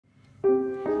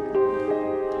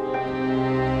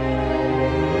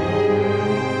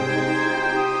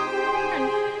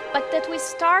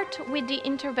start with the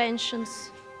interventions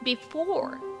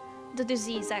before the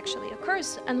disease actually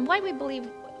occurs. And why we believe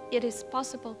it is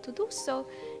possible to do so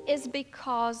is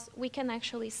because we can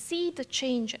actually see the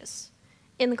changes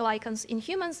in glycans in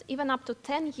humans even up to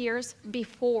 10 years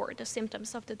before the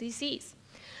symptoms of the disease.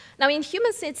 Now, in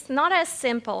humans, it's not as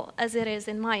simple as it is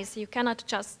in mice. You cannot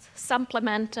just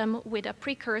supplement them with a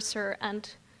precursor and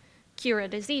cure a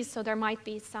disease. So there might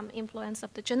be some influence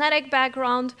of the genetic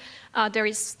background. There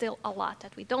is still a lot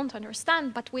that we don't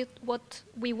understand. But with what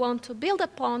we want to build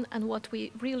upon and what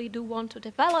we really do want to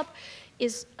develop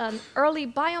is early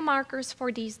biomarkers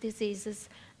for these diseases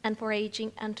and for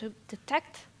aging and to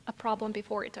detect a problem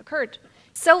before it occurred.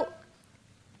 So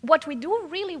what we do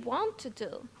really want to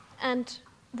do, and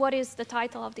what is the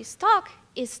title of this talk,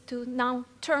 is to now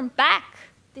turn back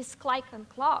this glycan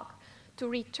clock, to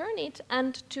return it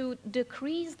and to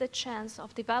decrease the chance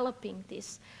of developing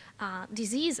these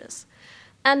diseases.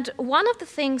 And one of the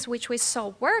things which we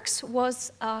saw works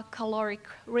was caloric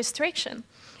restriction.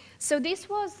 So this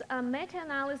was a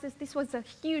meta-analysis. This was a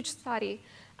huge study.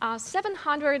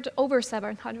 Over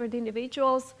 700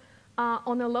 individuals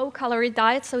on a low-calorie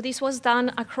diet. So this was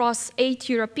done across 8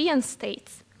 European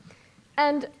states.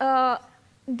 And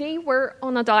they were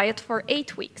on a diet for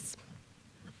 8 weeks.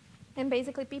 And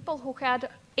basically, people who had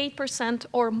 8%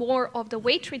 or more of the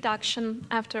weight reduction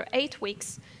after 8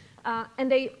 weeks,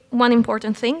 one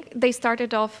important thing, they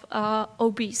started off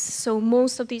obese. So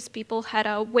most of these people had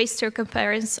a waist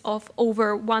circumference of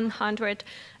over 100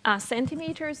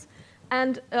 centimeters,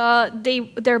 and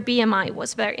their BMI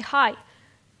was very high.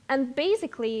 And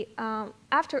basically,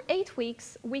 after 8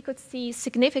 weeks, we could see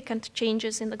significant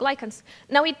changes in the glycans.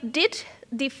 Now, it did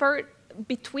differ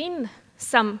between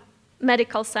some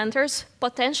medical centers,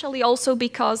 potentially also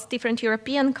because different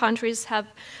European countries have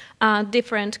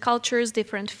different cultures,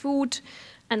 different food,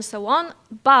 and so on.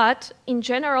 But in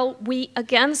general, we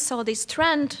again saw this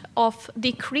trend of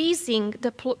decreasing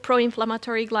the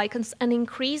pro-inflammatory glycans and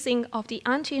increasing of the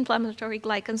anti-inflammatory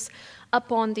glycans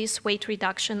upon this weight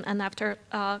reduction and after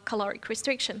caloric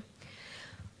restriction.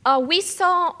 We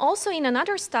saw also in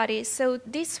another study, so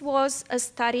this was a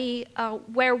study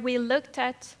where we looked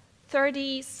at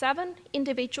 37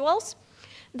 individuals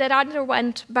that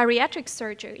underwent bariatric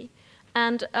surgery.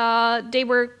 And they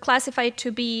were classified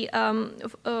to be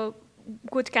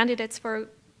good candidates for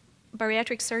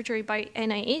bariatric surgery by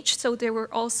NIH, so they were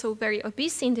also very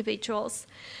obese individuals.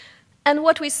 And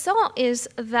what we saw is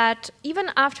that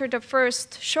even after the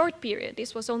first short period,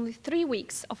 this was only 3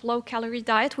 weeks of low-calorie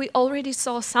diet, we already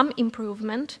saw some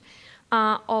improvement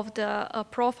of the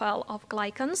profile of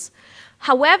glycans.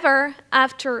 However,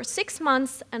 after 6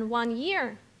 months and 1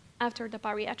 year after the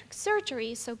bariatric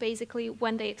surgery, so basically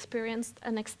when they experienced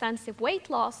an extensive weight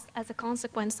loss as a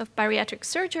consequence of bariatric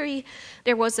surgery,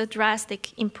 there was a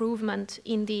drastic improvement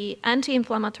in the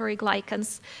anti-inflammatory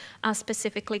glycans,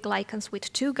 specifically glycans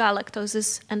with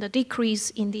 2-galactoses, and a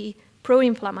decrease in the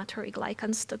pro-inflammatory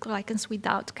glycans, the glycans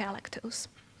without galactose.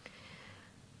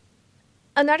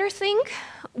 Another thing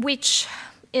which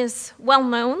is well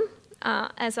known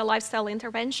as a lifestyle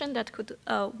intervention that could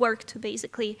work to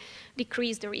basically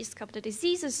decrease the risk of the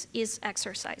diseases is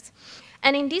exercise.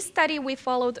 And in this study, we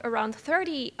followed around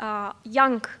 30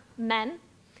 young men,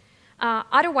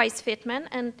 otherwise fit men,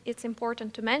 and it's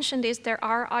important to mention this. There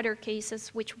are other cases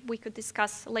which we could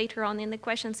discuss later on in the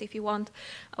questions if you want,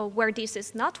 where this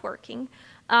is not working.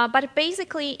 But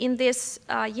basically, in this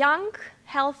young,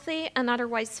 healthy, and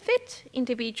otherwise fit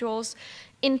individuals,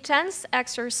 intense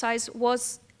exercise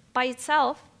was by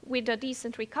itself, with a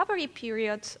decent recovery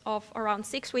period of around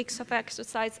 6 weeks of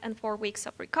exercise and 4 weeks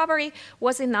of recovery,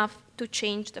 was enough to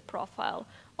change the profile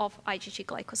of IgG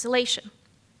glycosylation.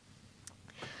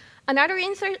 Another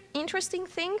interesting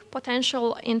thing,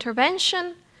 potential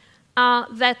intervention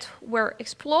that we're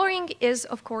exploring is,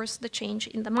 of course, the change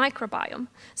in the microbiome.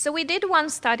 So we did one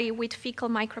study with fecal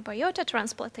microbiota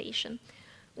transplantation.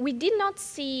 We did not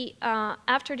see,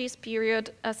 after this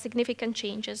period, significant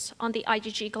changes on the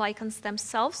IgG glycans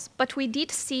themselves, but we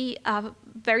did see a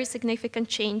very significant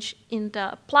change in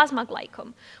the plasma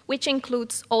glycome, which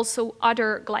includes also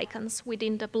other glycans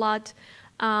within the blood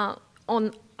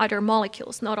on other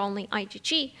molecules, not only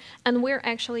IgG. And we're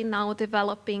actually now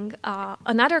developing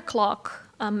another clock,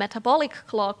 a metabolic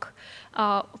clock,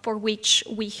 for which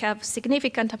we have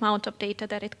significant amount of data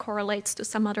that it correlates to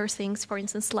some other things, for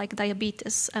instance, like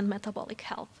diabetes and metabolic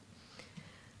health.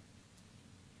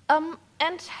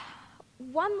 And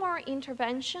one more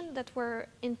intervention that we're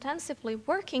intensively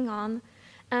working on,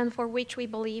 and for which we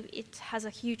believe it has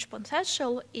a huge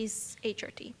potential, is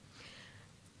HRT.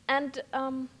 And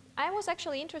I was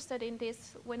actually interested in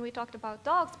this when we talked about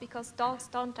dogs, because dogs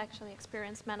don't actually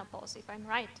experience menopause, if I'm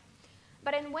right.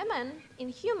 But in women, in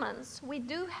humans, we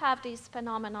do have this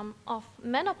phenomenon of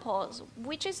menopause,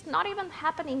 which is not even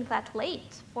happening that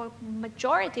late. For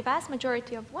vast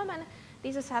majority of women,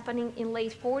 this is happening in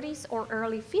late 40s or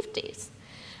early 50s.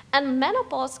 And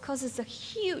menopause causes a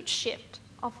huge shift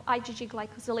of IgG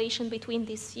glycosylation between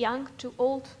this young to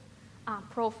old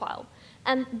profile.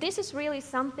 And this is really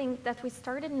something that we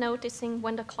started noticing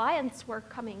when the clients were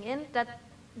coming in, that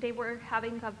they were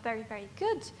having a very, very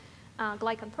good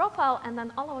glycan profile, and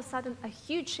then all of a sudden a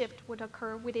huge shift would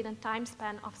occur within a time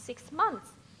span of 6 months.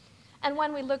 And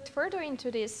when we looked further into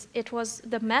this, it was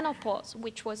the menopause,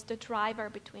 which was the driver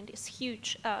between this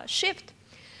huge shift.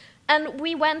 And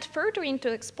we went further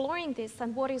into exploring this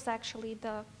and what is actually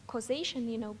the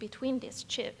causation, between this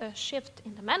shift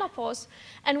in the menopause.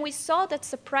 And we saw that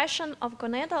suppression of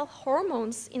gonadal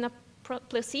hormones in a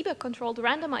placebo-controlled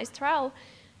randomized trial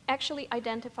actually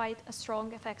identified a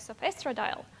strong effects of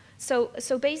estradiol.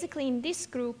 So basically in this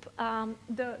group,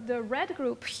 the red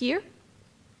group here,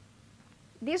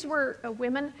 these were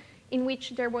women in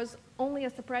which there was only a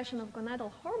suppression of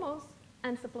gonadal hormones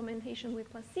and supplementation with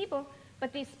placebo,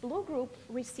 but this blue group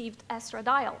received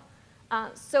estradiol.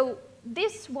 So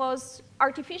this was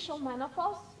artificial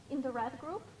menopause in the red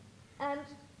group and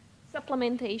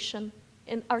supplementation,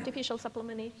 artificial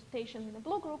supplementation in the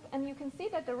blue group. And you can see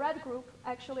that the red group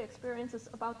actually experiences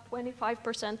about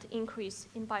 25% increase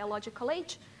in biological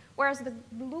age, whereas the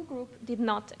blue group did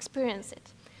not experience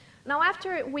it. Now,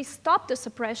 after we stopped the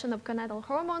suppression of gonadal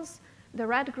hormones, the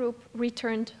red group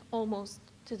returned almost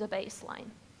to the baseline.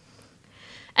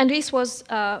 And this was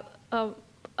a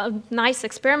nice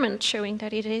experiment showing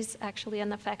that it is actually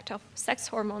an effect of sex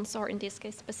hormones, or in this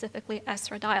case specifically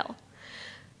estradiol.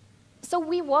 So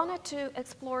we wanted to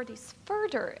explore this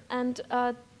further, and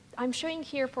I'm showing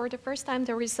here for the first time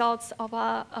the results of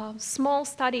a small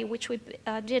study which we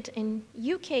did in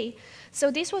UK. So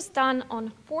this was done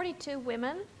on 42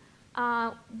 women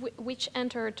which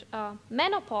entered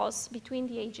menopause between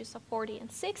the ages of 40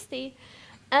 and 60.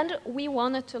 And we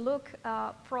wanted to look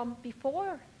from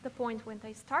before the point when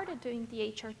they started doing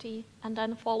the HRT and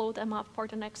then follow them up for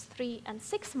the next 3 and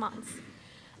 6 months.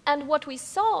 And what we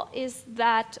saw is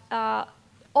that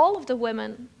all of the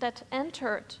women that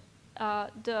entered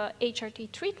the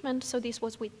HRT treatment, so this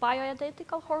was with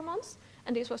bioidentical hormones,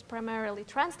 and this was primarily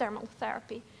transdermal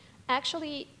therapy,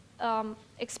 actually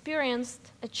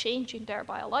experienced a change in their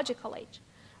biological age.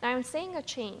 Now I'm saying a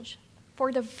change.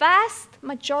 For the vast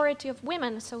majority of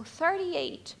women, so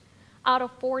 38 out of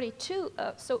 42,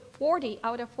 so 40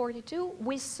 out of 42,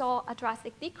 we saw a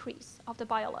drastic decrease of the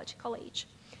biological age.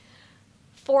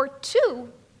 For 2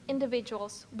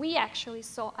 individuals, we actually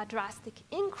saw a drastic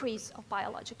increase of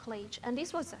biological age, and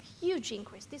this was a huge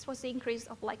increase. This was an increase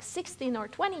of like 16 or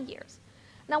 20 years.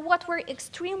 Now, what we're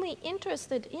extremely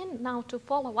interested in now to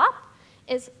follow up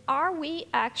is, are we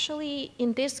actually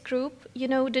in this group,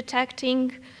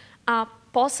 detecting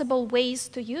possible ways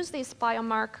to use this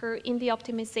biomarker in the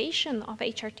optimization of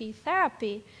HRT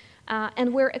therapy?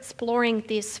 And we're exploring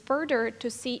this further to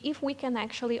see if we can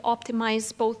actually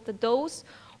optimize both the dose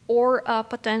or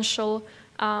potential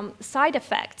side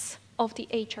effects of the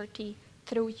HRT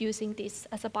through using this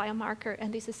as a biomarker.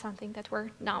 And this is something that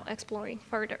we're now exploring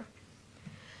further.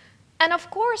 And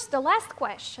of course, the last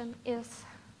question is,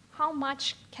 how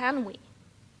much can we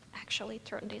actually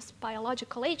turn this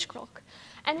biological age clock?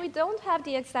 And we don't have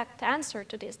the exact answer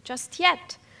to this just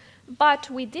yet, but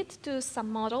we did do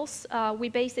some models. We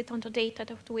based it on the data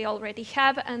that we already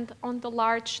have and on the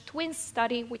large twins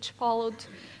study, which followed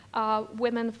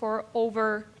women for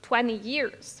over 20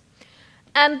 years.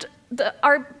 And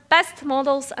our best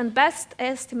models and best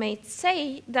estimates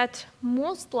say that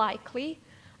most likely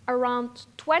around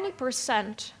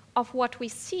 20% of what we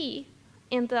see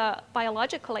in the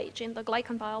biological age, in the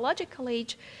glycan biological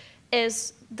age,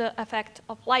 is the effect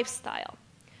of lifestyle.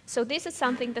 So this is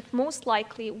something that most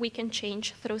likely we can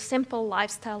change through simple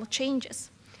lifestyle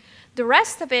changes. The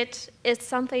rest of it is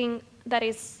something that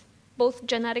is both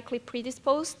genetically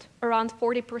predisposed, around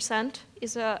 40%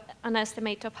 is an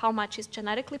estimate of how much is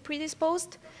genetically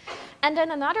predisposed. And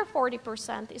then another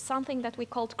 40% is something that we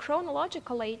called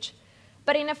chronological age.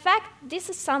 But in effect, this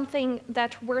is something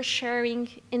that we're sharing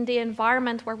in the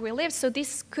environment where we live. So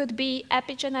this could be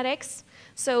epigenetics.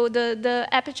 So the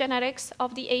epigenetics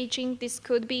of the aging, this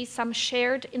could be some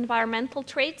shared environmental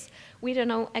traits. We don't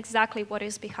know exactly what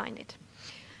is behind it.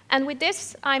 And with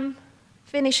this, I'm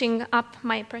finishing up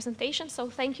my presentation. So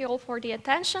thank you all for the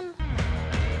attention.